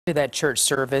To that church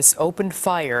service opened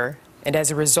fire, and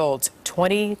as a result,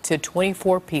 20 to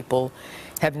 24 people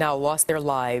have now lost their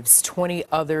lives, 20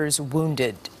 others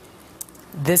wounded.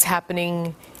 This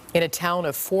happening in a town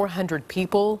of 400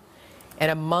 people, and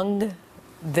among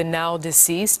the now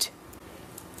deceased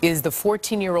is the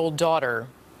 14-year-old daughter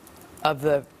of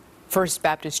the First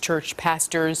Baptist Church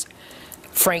pastors,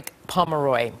 Frank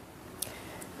Pomeroy.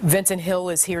 Vincent Hill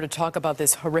is here to talk about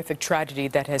this horrific tragedy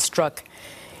that has struck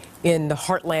in the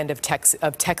heartland of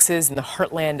Texas, in the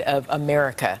heartland of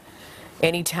America.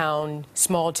 Any town,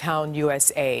 small town,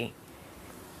 USA.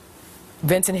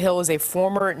 Vincent Hill is a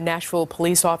former Nashville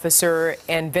police officer,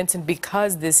 and Vincent,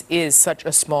 because this is such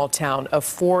a small town of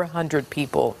 400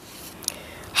 people,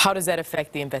 how does that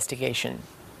affect the investigation?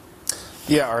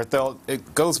 Yeah, Arthel,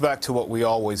 it goes back to what we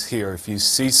always hear. If you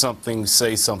see something,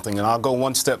 say something. And I'll go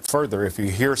one step further. If you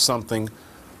hear something,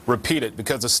 repeat it,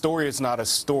 because a story is not a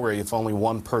story if only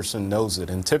one person knows it.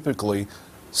 And typically,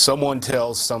 someone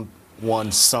tells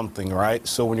someone something, right?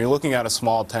 So when you're looking at a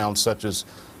small town such as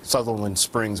Sutherland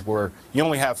Springs, where you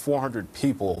only have 400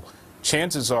 people,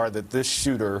 chances are that this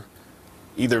shooter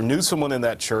either knew someone in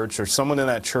that church or someone in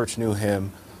that church knew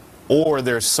him, or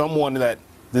there's someone that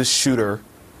this shooter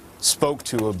spoke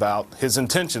to about his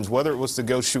intentions. Whether it was to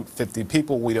go shoot 50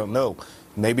 people, we don't know.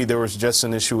 Maybe there was just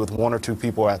an issue with one or two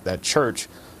people at that church.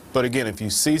 But again, if you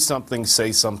see something,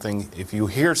 say something. If you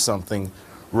hear something,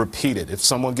 repeat it. If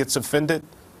someone gets offended,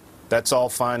 that's all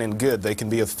fine and good. They can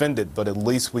be offended, but at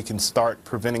least we can start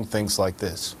preventing things like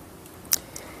this.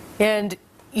 And,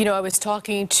 you know, I was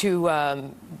talking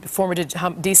to former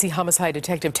D.C. homicide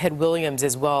detective Ted Williams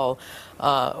as well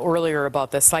earlier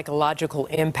about the psychological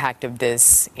impact of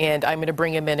this. And I'm going to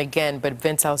bring him in again, but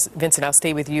Vincent, I'll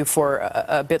stay with you for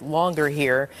a bit longer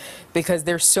here, because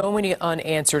there's so many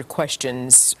unanswered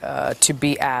questions to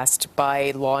be asked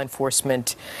by law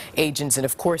enforcement agents. And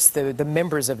of course, the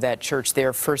members of that church,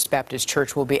 their First Baptist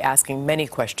Church, will be asking many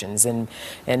questions. And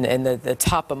the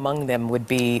top among them would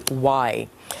be why.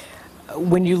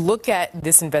 When you look at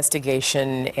this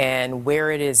investigation and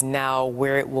where it is now,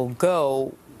 where it will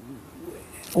go,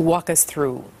 walk us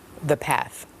through the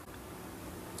path.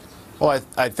 Well,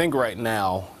 I think right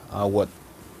now, what,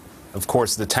 of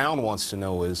course, the town wants to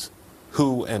know is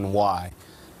who and why.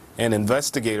 And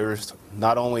investigators,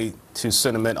 not only to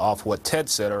cement off what Ted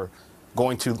said, are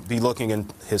going to be looking in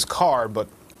his car, but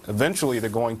eventually they're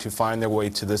going to find their way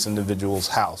to this individual's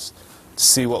house, to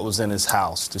see what was in his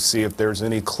house, to see if there's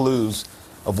any clues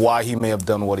of why he may have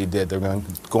done what he did. They're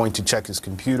going to check his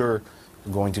computer,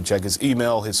 they're going to check his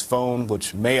email, his phone,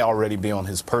 which may already be on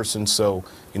his person. So,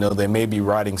 you know, they may be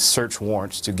writing search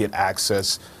warrants to get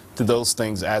access to those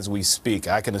things as we speak.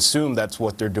 I can assume that's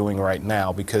what they're doing right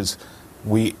now, because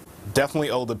we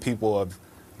definitely owe the people of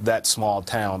that small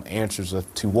town answers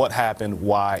to what happened,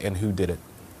 why, and who did it.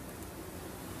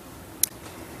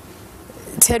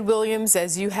 Ted Williams,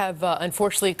 as you have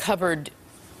unfortunately covered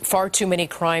far too many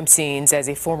crime scenes as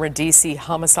a former D.C.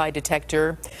 homicide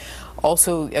detector,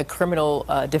 also a criminal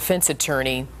defense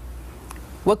attorney,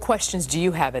 what questions do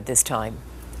you have at this time?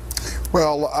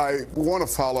 Well, I want to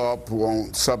follow up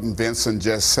on something Vincent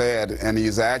just said, and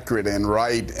he's accurate and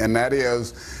right, and that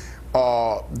is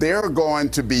they're going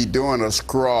to be doing a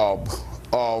scrub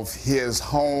of his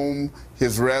home,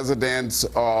 his residence.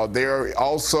 They're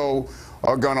also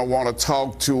are going to want to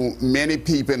talk to many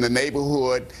people in the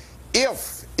neighborhood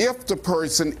if the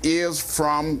person is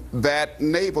from that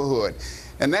neighborhood.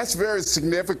 And that's very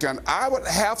significant. I would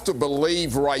have to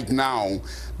believe right now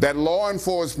that law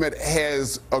enforcement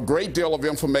has a great deal of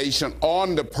information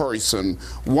on the person,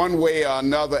 one way or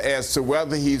another, as to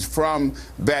whether he's from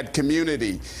that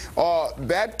community.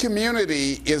 That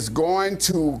community is going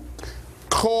to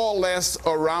coalesce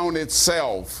around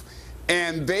itself,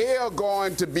 and they are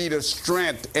going to be the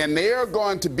strength, and they are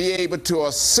going to be able to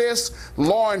assist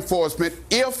law enforcement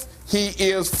if he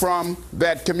is from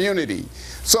that community.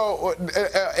 So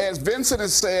as Vincent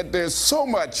has said, there's so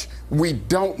much we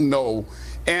don't know.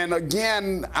 And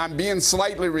again, I'm being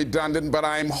slightly redundant, but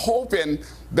I'm hoping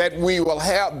that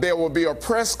there will be a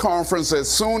press conference as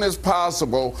soon as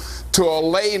possible to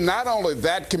allay not only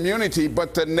that community,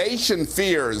 but the nation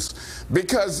fears.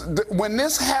 Because when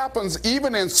this happens,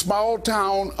 even in small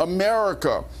town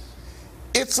America,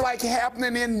 it's like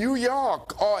happening in New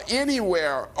York or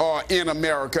anywhere in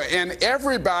America, and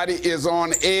everybody is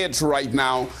on edge right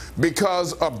now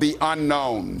because of the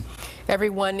unknown.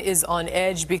 Everyone is on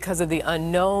edge because of the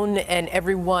unknown, and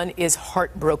everyone is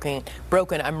heartbroken.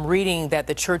 I'm reading that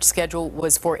the church schedule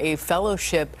was for a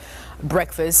fellowship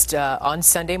breakfast on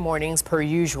Sunday mornings per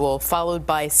usual, followed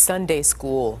by Sunday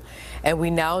school. And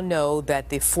we now know that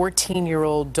the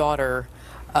 14-year-old daughter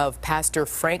of Pastor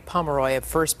Frank Pomeroy of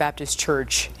First Baptist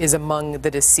Church is among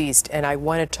the deceased. And I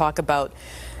want to talk about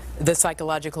the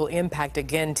psychological impact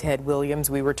again, Ted Williams.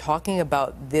 We were talking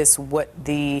about this, what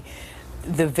the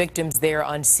victims there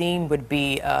on scene would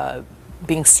be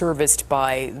being serviced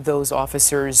by those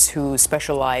officers who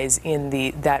specialize in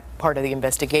that part of the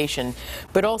investigation.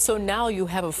 But also now you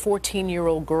have a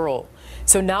 14-year-old girl.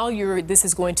 So now this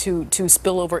is going to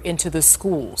spill over into the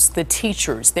schools, the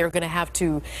teachers. They're going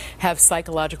to have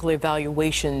psychological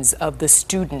evaluations of the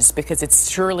students because it's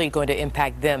surely going to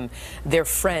impact them. Their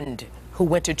friend who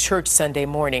went to church Sunday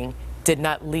morning did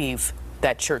not leave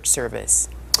that church service.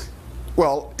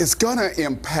 Well, it's going to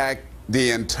impact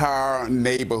the entire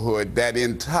neighborhood, that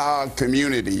entire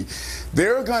community.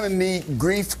 They're going to need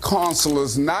grief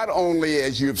counselors, not only,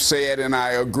 as you've said, and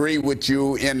I agree with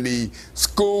you, in the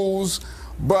schools,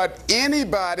 but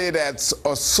anybody that's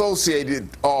associated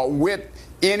with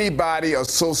anybody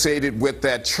associated with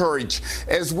that church.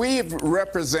 As we've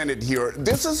represented here,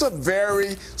 this is a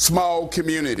very small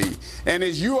community. And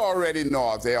as you already know,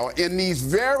 Ardell, in these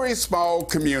very small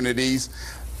communities,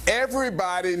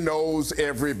 everybody knows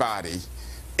everybody.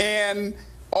 And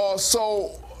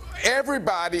also,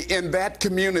 everybody in that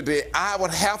community, I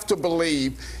would have to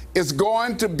believe, is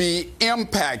going to be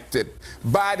impacted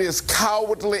by this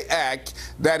cowardly act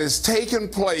that is taking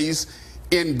place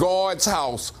in God's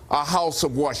house, a house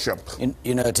of worship.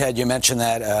 You know, Ted, you mentioned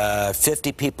that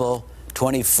 50 people,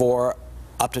 24,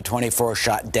 up to 24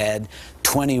 shot dead,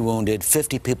 20 wounded,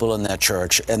 50 people in that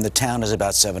church, and the town is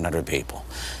about 700 people.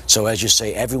 So as you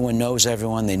say, everyone knows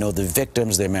everyone. They know the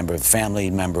victims, they remember family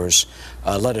members.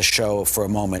 Let us show for a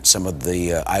moment some of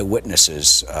the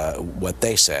eyewitnesses, what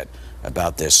they said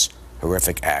about this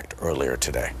horrific act earlier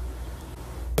today.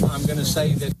 I'm going to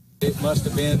say that it must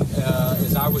have been,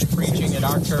 as I was preaching at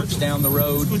our church down the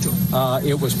road,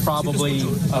 it was probably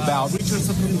about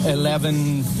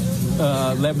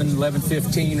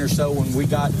 11:15 or so when we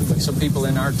got some people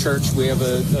in our church. We have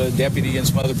a deputy and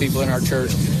some other people in our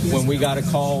church. When we got a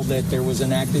call that there was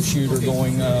an active shooting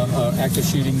going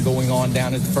on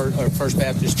down at the First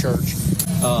Baptist Church,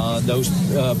 those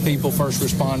people, first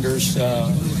responders,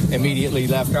 immediately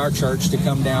left our church to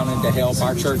come down and to help.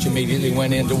 Our church immediately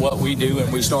went into what we do, and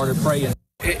we started praying.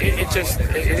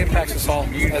 It impacts us all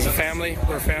as a family.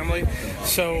 We're a family.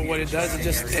 So what it does,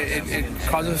 it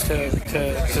causes us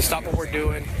to stop what we're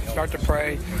doing, start to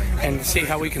pray, and see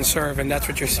how we can serve. And that's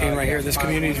what you're seeing right here. This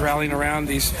community is rallying around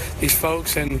these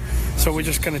folks, and so we're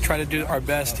just going to try to do our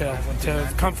best to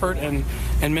comfort and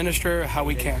minister how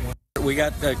we can. We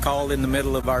got called in the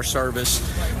middle of our service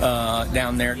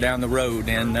down the road,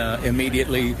 and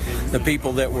immediately the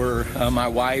people that were my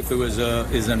wife, who is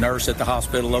a nurse at the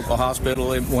hospital, local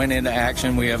hospital, went into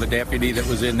action. We have a deputy that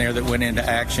was in there that went into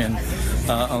action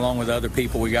along with other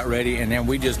people. We got ready, and then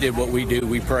we just did what we do.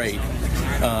 We prayed.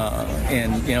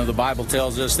 And you know, the Bible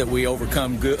tells us that we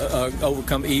overcome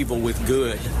evil with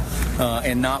good.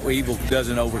 And not evil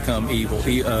doesn't overcome evil.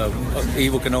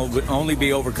 Evil can only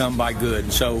be overcome by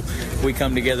good. So we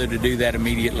come together to do that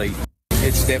immediately.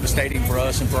 It's devastating for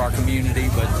us and for our community,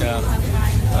 but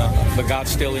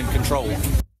God's still in control.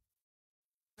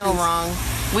 No wrong.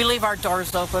 We leave our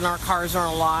doors open. Our cars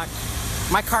aren't locked.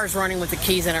 My car's running with the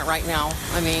keys in it right now.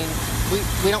 I mean,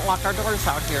 we don't lock our doors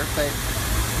out here, but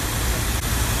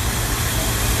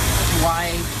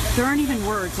why? There aren't even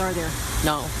words, are there?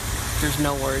 No, there's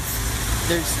no words.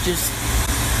 There's just,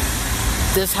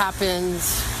 this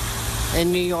happens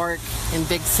in New York, in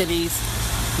big cities.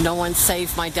 No one's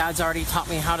safe. My dad's already taught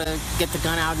me how to get the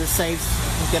gun out of the safe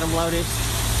and get them loaded.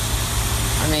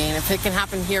 I mean, if it can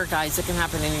happen here, guys, it can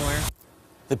happen anywhere.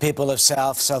 The people of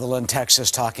South Sutherland, Texas,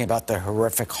 talking about the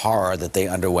horrific horror that they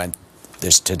underwent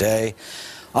this today.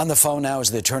 On the phone now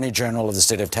is the Attorney General of the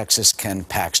state of Texas, Ken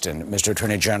Paxton. Mr.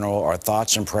 Attorney General, our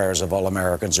thoughts and prayers of all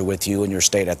Americans are with you and your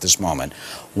state at this moment.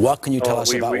 What can you tell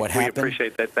us about what happened? We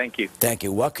appreciate that. Thank you. Thank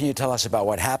you. What can you tell us about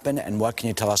what happened, and what can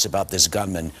you tell us about this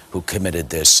gunman who committed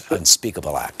this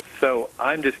unspeakable act? So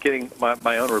I'm just getting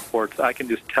my own reports. I can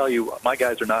just tell you, my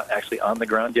guys are not actually on the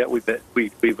ground yet.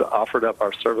 We've offered up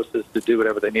our services to do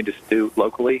whatever they need us to do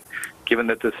locally. Given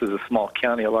that this is a small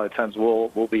county, a lot of times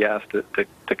we'll be asked to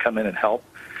come in and help.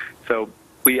 So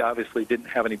we obviously didn't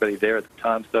have anybody there at the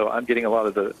time, so I'm getting a lot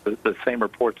of the same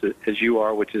reports as you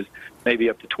are, which is maybe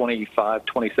up to 25,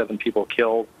 27 people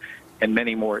killed and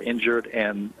many more injured,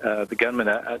 and the gunman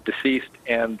deceased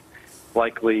and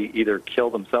likely either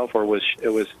killed himself or was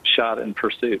shot in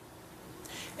pursuit.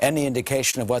 Any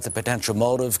indication of what the potential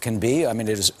motive can be? I mean,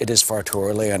 it is far too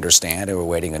early, I understand, and we're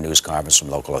waiting a news conference from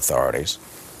local authorities.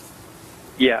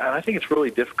 Yeah, and I think it's really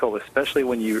difficult, especially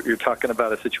when you're talking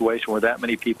about a situation where that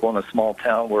many people in a small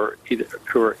town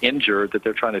who are injured that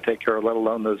they're trying to take care of, let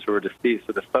alone those who are deceased.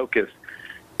 So the focus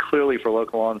clearly for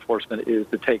local law enforcement is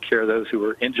to take care of those who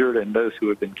are injured and those who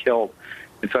have been killed.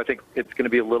 And so I think it's going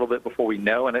to be a little bit before we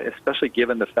know, and especially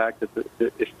given the fact that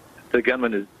if the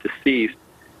gunman is deceased,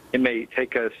 it may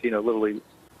take us, literally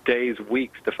days,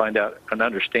 weeks to find out and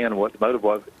understand what the motive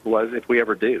was if we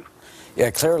ever do. Yeah,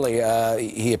 clearly,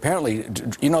 he apparently,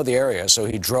 the area, so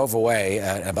he drove away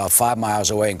about 5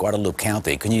 miles away in Guadalupe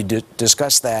County. Can you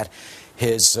discuss that?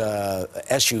 His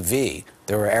SUV,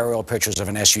 there were aerial pictures of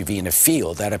an SUV in a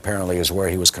field. That apparently is where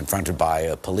he was confronted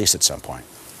by police at some point.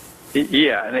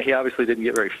 Yeah, and he obviously didn't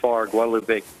get very far.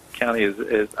 Guadalupe County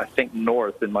is I think,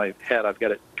 north in my head. I've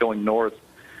got it going north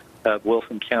of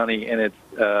Wilson County, and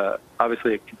it's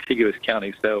obviously a contiguous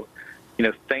county. So,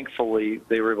 thankfully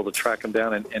they were able to track him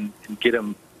down and get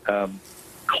him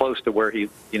close to where he,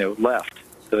 left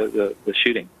the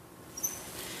shooting.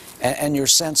 And your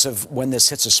sense of when this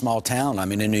hits a small town. I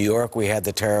mean, in New York, we had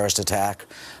the terrorist attack,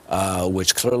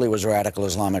 which clearly was radical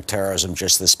Islamic terrorism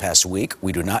just this past week.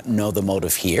 We do not know the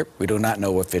motive here. We do not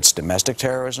know if it's domestic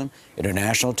terrorism,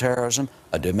 international terrorism,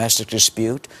 a domestic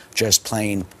dispute, just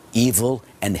plain evil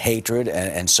and hatred,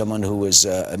 and someone who is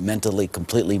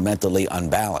completely mentally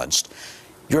unbalanced.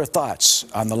 Your thoughts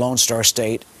on the Lone Star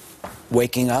State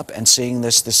waking up and seeing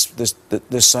this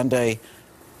Sunday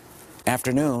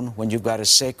afternoon when you've got a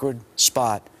sacred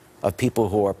spot of people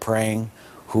who are praying,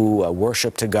 who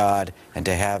worship to God, and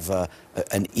to have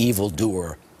an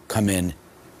evildoer come in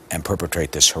and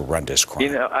perpetrate this horrendous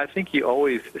crime? I think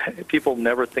people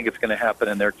never think it's going to happen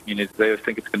in their communities. They always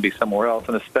think it's going to be somewhere else,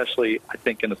 and especially, I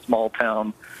think, in a small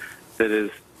town that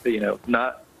is,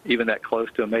 not even that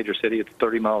close to a major city. It's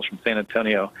 30 miles from San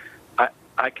Antonio.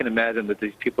 I can imagine that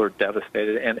these people are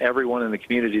devastated, and everyone in the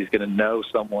community is going to know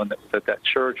someone that was at that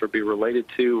church or be related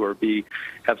to or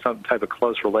have some type of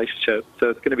close relationship. So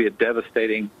it's going to be a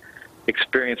devastating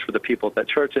experience for the people at that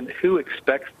church. And who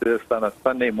expects this on a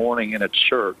Sunday morning in a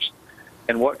church?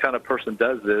 And what kind of person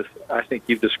does this? I think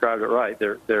you've described it right.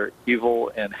 They're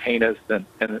evil and heinous, and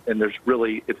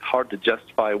it's hard to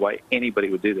justify why anybody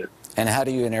would do this. And how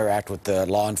do you interact with the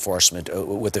law enforcement,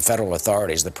 with the federal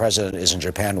authorities? The president is in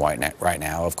Japan right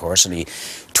now, of course, and he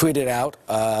tweeted out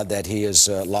that he is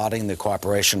lauding the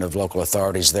cooperation of local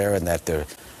authorities there, and that the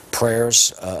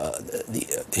prayers,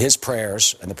 his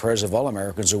prayers and the prayers of all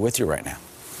Americans are with you right now.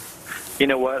 You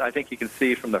know what? I think you can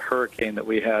see from the hurricane that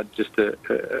we had just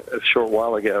a short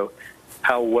while ago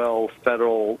how well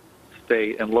federal,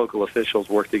 state, and local officials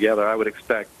work together. I would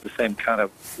expect the same kind of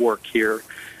work here.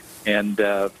 And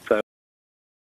so